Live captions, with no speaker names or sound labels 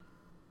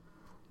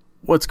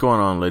What's going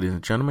on, ladies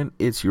and gentlemen?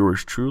 It's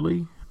yours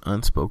truly,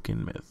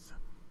 Unspoken Myth.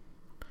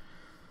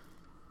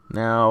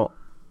 Now,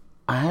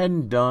 I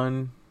hadn't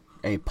done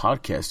a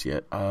podcast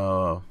yet.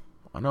 I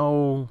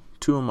know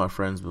two of my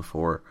friends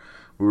before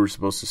we were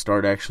supposed to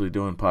start actually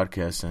doing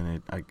podcasts,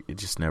 and it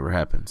just never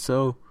happened.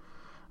 So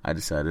I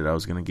decided I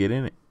was going to get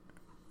in it,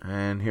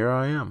 and here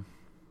I am.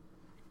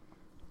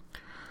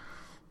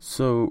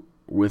 So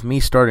with me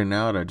starting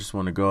out, I just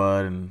want to go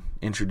out and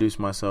introduce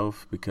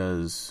myself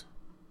because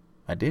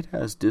I did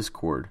have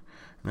Discord,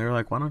 and they were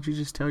like, "Why don't you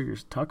just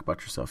talk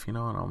about yourself?" And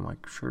I'm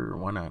like, "Sure,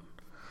 why not?"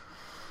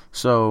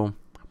 So,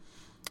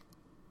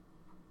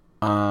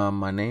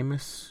 my name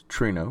is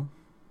Trino.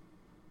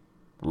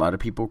 A lot of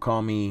people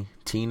call me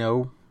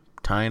Tino.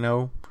 I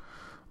have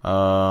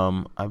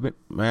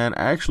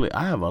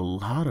a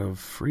lot of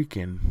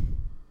freaking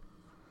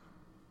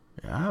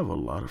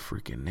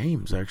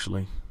names,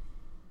 actually.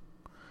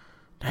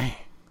 Dang.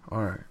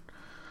 All right,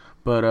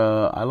 but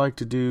I like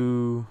to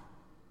do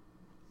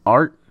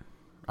art.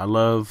 I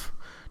love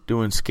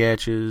doing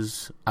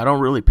sketches. I don't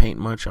really paint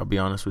much, I'll be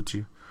honest with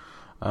you.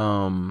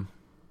 I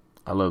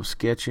love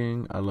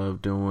sketching. I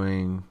love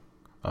doing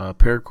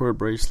paracord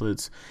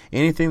bracelets.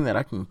 Anything that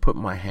I can put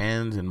my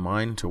hands and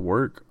mind to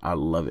work, I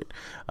love it.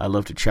 I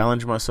love to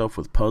challenge myself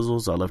with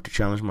puzzles. I love to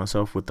challenge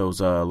myself with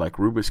those like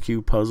Rubik's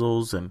Cube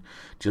puzzles and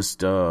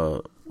just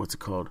what's it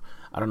called?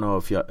 I don't know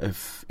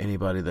if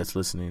anybody that's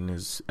listening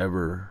has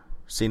ever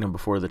seen them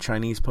before. The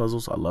Chinese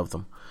puzzles, I love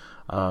them.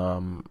 I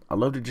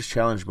love to just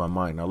challenge my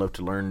mind. I love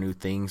to learn new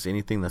things.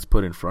 Anything that's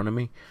put in front of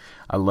me,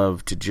 I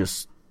love to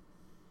just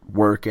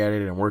work at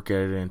it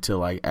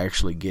until I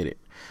actually get it.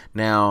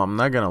 Now, I'm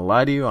not going to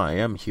lie to you. I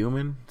am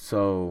human.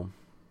 So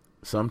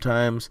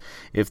sometimes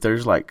if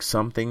there's like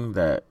something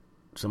that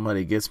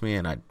somebody gets me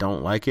and I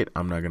don't like it,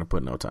 I'm not going to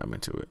put no time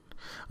into it.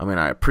 I mean,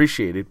 I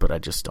appreciate it, but I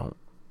just don't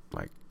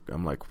like,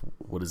 I'm like,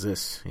 what is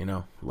this?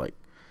 Like,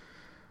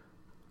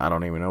 I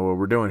don't even know what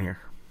we're doing here.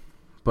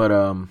 But,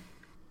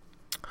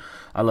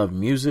 I love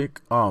music.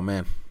 Oh,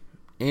 man.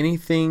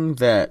 Anything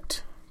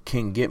that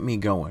can get me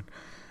going.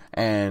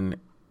 And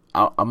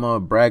I'm going to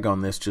brag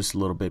on this just a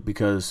little bit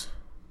because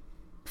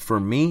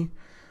for me,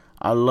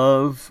 I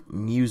love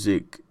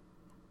music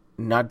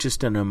not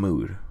just in a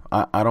mood.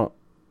 I don't,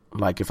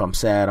 like if I'm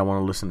sad, I want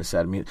to listen to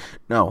sad music.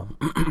 No,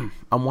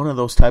 I'm one of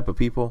those type of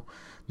people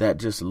that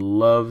just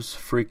loves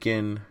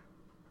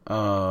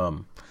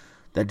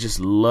that just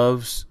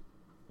loves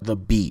the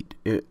beat.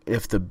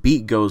 If the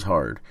beat goes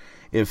hard,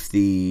 if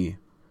the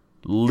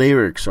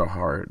lyrics are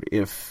hard,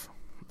 if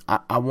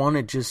I want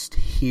to just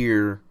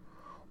hear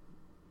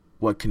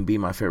what can be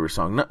my favorite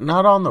song,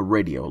 not on the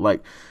radio.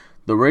 Like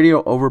the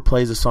radio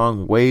overplays a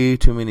song way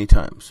too many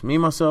times. Me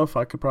myself,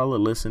 I could probably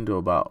listen to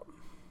about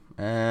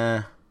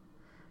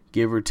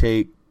give or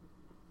take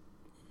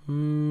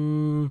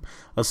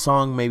a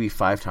song maybe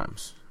 5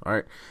 times. All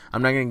right,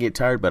 I'm not gonna get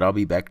tired, but I'll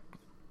be back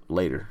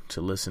later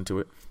to listen to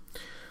it.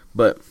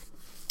 But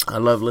I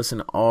love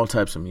listening to all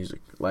types of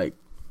music. Like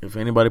if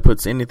anybody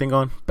puts anything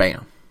on,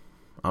 bam,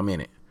 I'm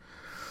in it.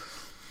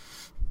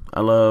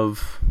 I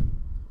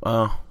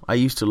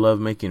used to love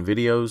making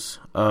videos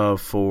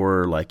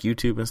for like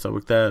YouTube and stuff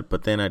like that,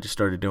 but then I just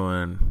started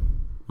doing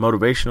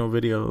motivational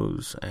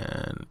videos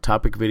and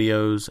topic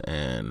videos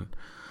and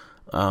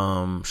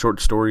short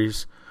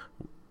stories.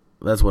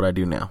 That's what I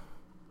do now.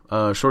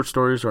 Short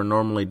stories are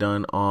normally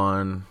done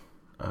on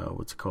on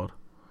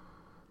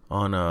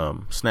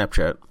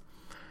Snapchat.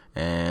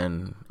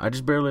 And I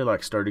just barely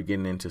started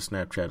getting into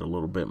Snapchat a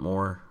little bit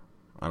more.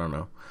 I don't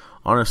know.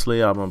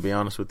 Honestly, I'm going to be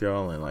honest with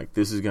y'all. And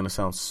this is going to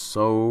sound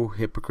so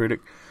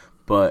hypocritical.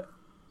 But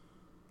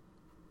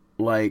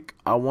I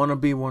want to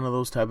be one of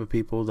those type of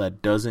people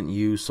that doesn't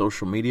use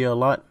social media a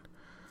lot.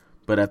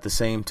 But at the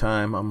same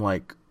time, I'm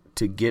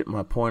to get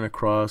my point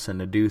across and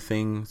to do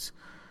things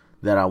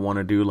that I want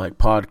to do, like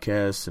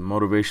podcasts and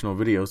motivational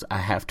videos, I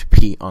have to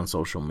be on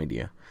social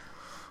media.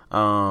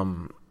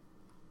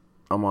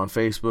 I'm on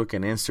Facebook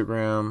and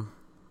Instagram.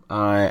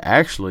 I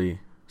actually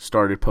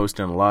started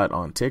posting a lot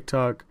on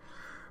TikTok.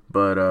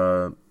 But,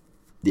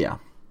 yeah.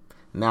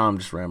 Now I'm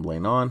just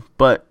rambling on.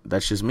 But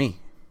that's just me.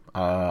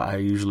 I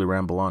usually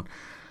ramble on.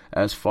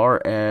 As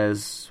far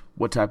as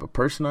what type of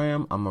person I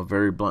am, I'm a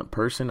very blunt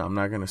person. I'm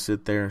not going to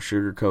sit there and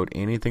sugarcoat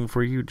anything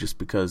for you just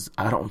because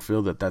I don't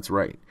feel that that's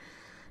right.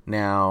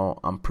 Now,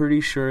 I'm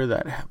pretty sure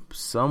that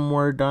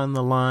somewhere down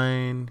the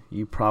line,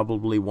 you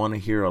probably want to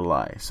hear a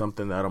lie.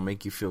 Something that'll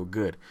make you feel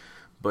good.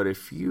 But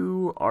if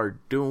you are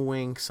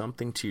doing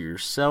something to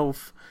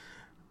yourself,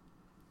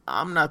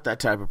 I'm not that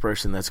type of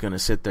person that's going to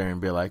sit there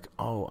and be like,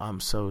 "Oh, I'm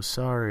so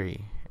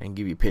sorry," and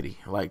give you pity.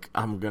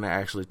 I'm going to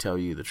actually tell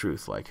you the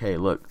truth. Hey,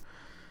 look,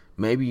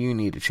 maybe you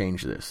need to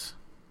change this.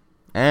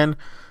 And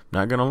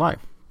not going to lie,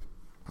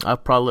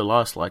 I've probably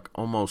lost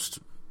almost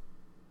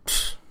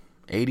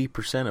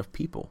 80% of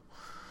people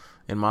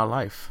in my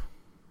life.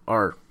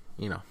 Or,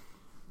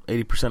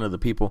 80% of the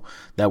people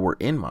that were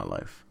in my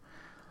life.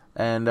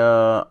 And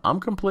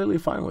I'm completely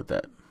fine with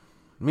that.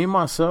 Me,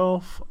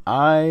 myself,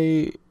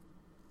 I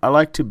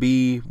like to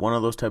be one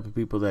of those type of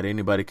people that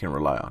anybody can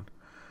rely on.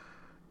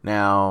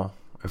 Now,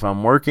 if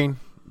I'm working,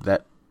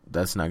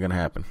 that's not going to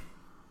happen.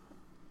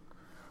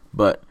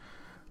 But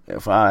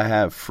if I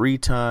have free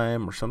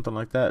time or something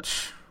like that,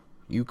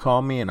 you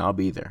call me and I'll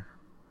be there,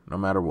 no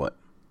matter what.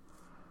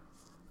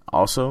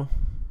 Also,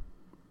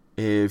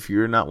 if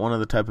you're not one of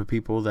the type of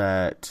people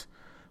that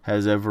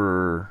has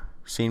ever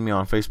seen me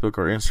on Facebook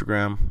or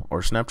Instagram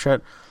or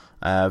Snapchat,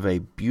 I have a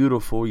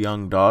beautiful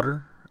young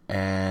daughter,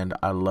 and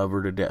I love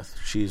her to death.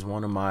 She's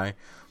one of my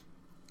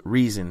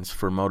reasons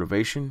for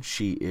motivation.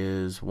 She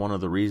is one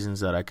of the reasons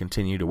that I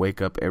continue to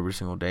wake up every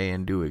single day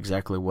and do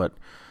exactly what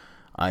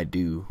I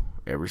do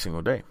every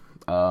single day.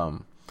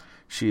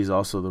 She is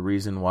also the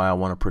reason why I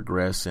want to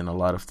progress in a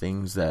lot of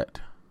things that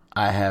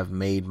I have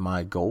made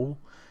my goal,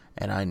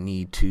 and I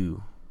need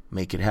to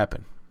make it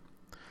happen.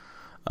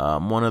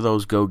 I'm one of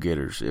those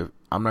go-getters. If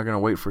I'm not going to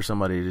wait for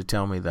somebody to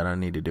tell me that I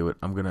need to do it,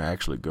 I'm going to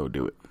actually go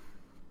do it.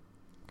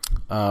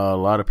 A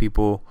lot of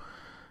people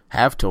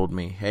have told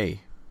me,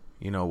 hey,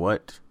 you know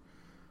what?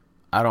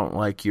 I don't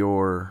like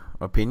your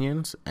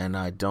opinions, and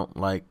I don't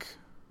like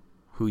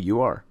who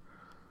you are.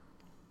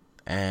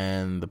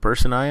 And the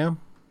person I am,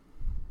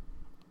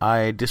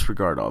 I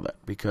disregard all that,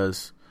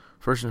 because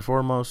first and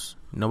foremost,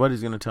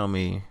 nobody's going to tell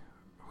me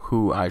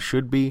who I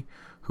should be,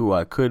 who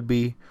I could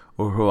be,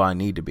 or who I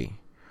need to be.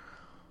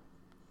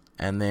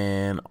 And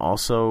then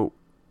also,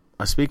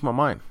 I speak my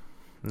mind.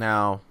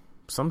 Now,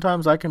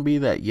 sometimes I can be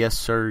that yes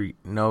sir,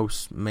 no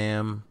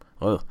ma'am.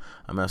 Oh,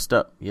 I messed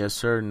up. Yes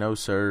sir, no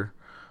sir.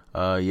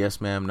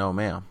 Yes ma'am, no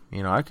ma'am.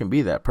 You know, I can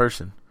be that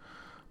person.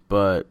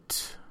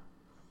 But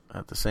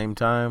at the same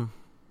time,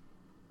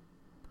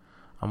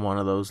 I'm one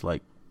of those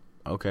like,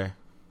 okay,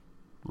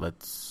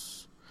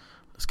 let's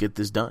get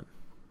this done.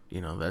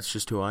 You know, that's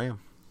just who I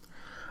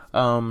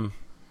am.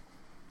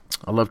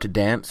 I love to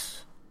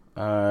dance.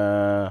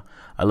 I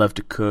love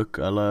to cook.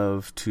 I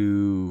love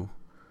to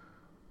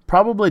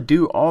probably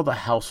do all the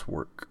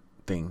housework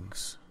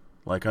things.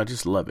 Like, I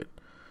just love it,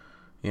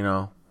 you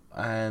know.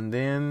 And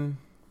then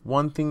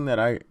one thing that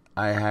I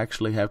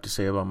actually have to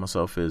say about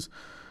myself is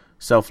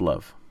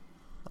self-love.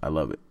 I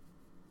love it.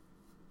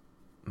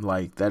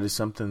 Like, that is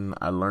something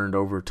I learned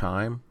over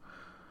time,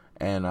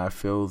 and I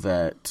feel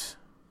that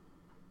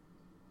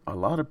a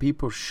lot of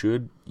people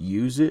should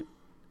use it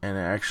and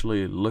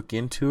actually look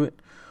into it,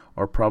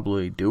 or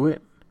probably do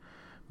it,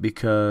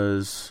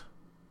 because,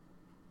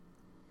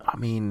 I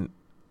mean,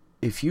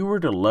 if you were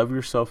to love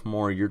yourself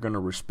more, you're going to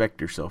respect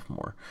yourself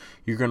more.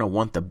 You're going to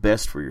want the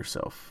best for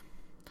yourself.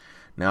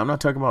 Now, I'm not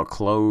talking about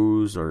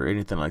clothes or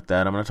anything like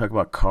that. I'm not talking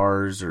about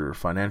cars or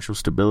financial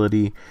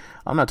stability.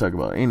 I'm not talking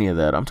about any of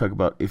that. I'm talking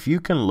about if you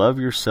can love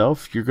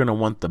yourself, you're going to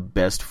want the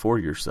best for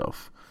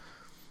yourself.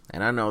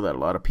 And I know that a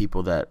lot of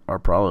people that are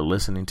probably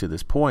listening to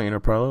this point are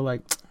probably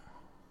like,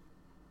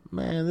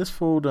 man, this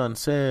fool done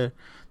said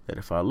that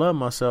if I love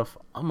myself,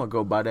 I'm going to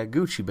go buy that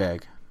Gucci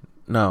bag.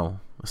 No,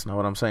 that's not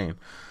what I'm saying.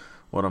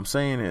 What I'm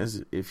saying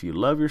is, if you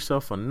love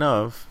yourself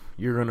enough,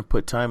 you're going to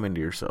put time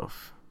into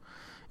yourself.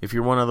 If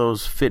you're one of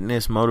those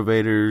fitness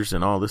motivators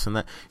and all this and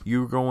that,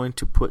 you're going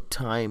to put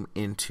time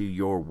into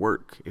your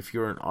work. If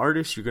you're an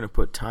artist, you're going to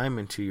put time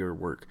into your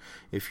work.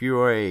 If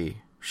you're a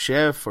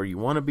chef, or you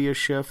want to be a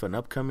chef, an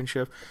upcoming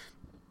chef,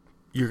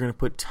 you're going to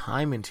put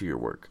time into your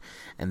work.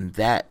 And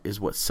that is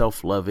what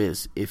self-love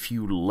is. If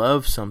you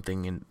love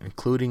something,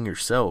 including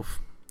yourself,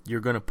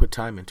 you're going to put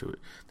time into it.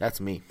 That's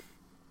me.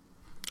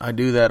 I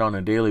do that on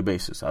a daily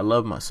basis. I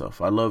love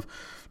myself. I love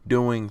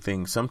doing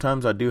things.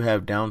 Sometimes I do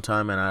have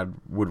downtime, and I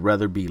would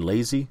rather be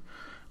lazy.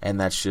 And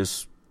that's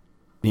just,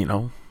 you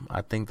know,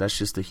 I think that's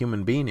just the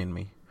human being in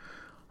me.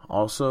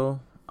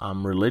 Also,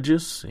 I'm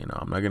religious. You know,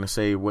 I'm not going to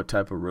say what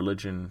type of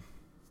religion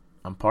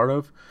I'm part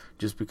of,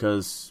 just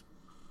because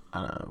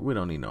we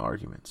don't need no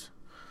arguments.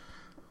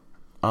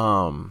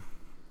 One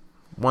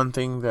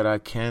thing that I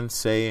can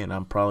say, and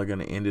I'm probably going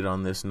to end it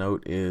on this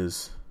note,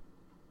 is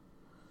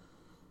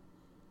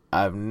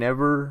I've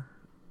never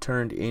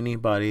turned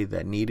anybody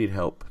that needed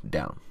help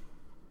down.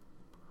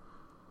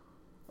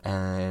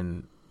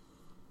 And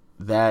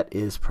that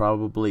is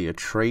probably a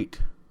trait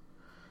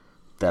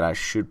that I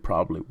should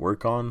probably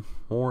work on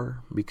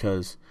more,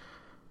 because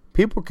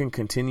people can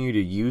continue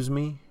to use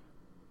me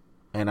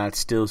and I'd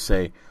still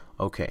say,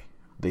 okay,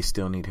 they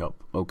still need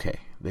help. Okay,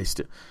 they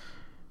still,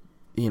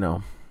 you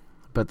know,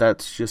 but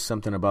that's just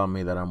something about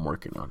me that I'm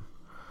working on.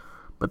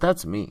 But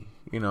that's me,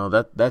 you know,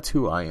 that's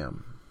who I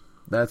am.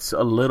 That's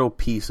a little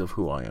piece of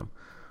who I am.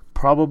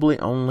 Probably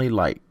only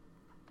like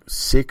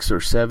 6 or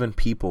 7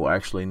 people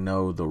actually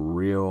know the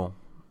real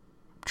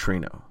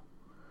Trino,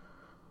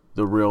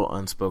 the real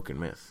unspoken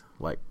myth.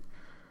 Like,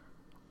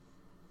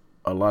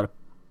 a lot of,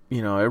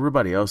 you know,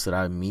 everybody else that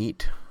I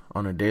meet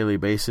on a daily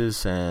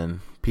basis,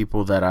 and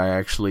people that I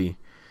actually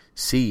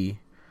see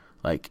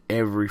like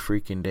every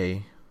freaking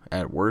day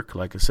at work,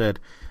 like I said,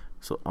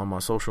 so on my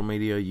social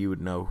media, you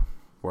would know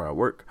where I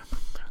work.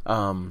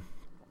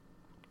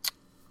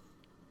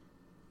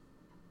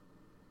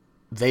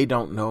 They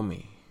don't know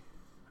me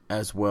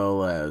as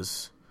well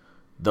as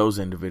those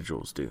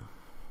individuals do,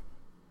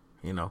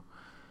 you know,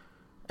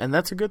 and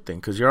that's a good thing,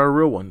 because you're our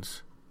real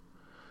ones.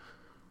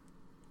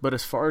 But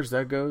as far as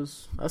that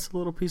goes, that's a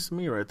little piece of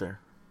me right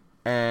there.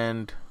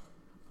 And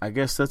I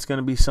guess that's going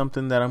to be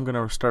something that I'm going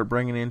to start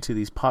bringing into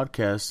these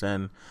podcasts.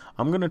 And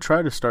I'm going to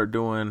try to start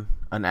doing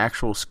an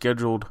actual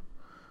scheduled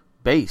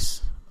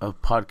base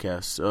of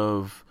podcasts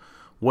of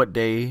what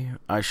day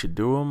I should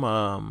do them.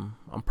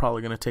 I'm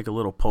probably going to take a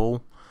little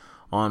poll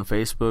on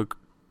Facebook,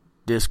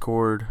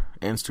 Discord,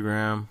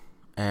 Instagram,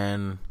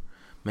 and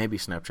maybe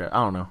Snapchat.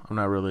 I don't know. I'm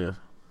not really a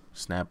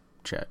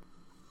Snapchat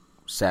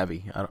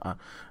savvy. I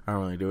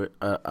don't really do it.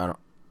 I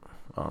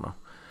don't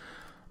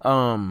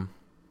know.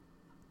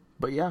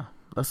 But yeah,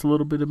 that's a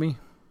little bit of me.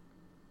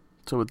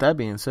 So with that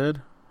being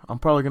said, I'm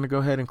probably going to go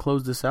ahead and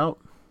close this out.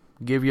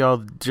 Give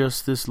y'all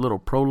just this little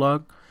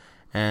prologue.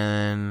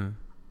 And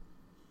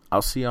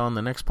I'll see you on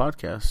the next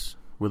podcast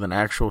with an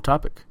actual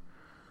topic.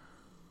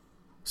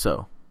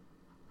 So,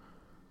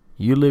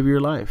 you live your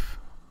life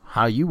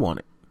how you want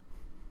it.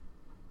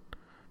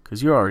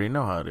 Because you already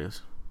know how it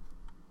is.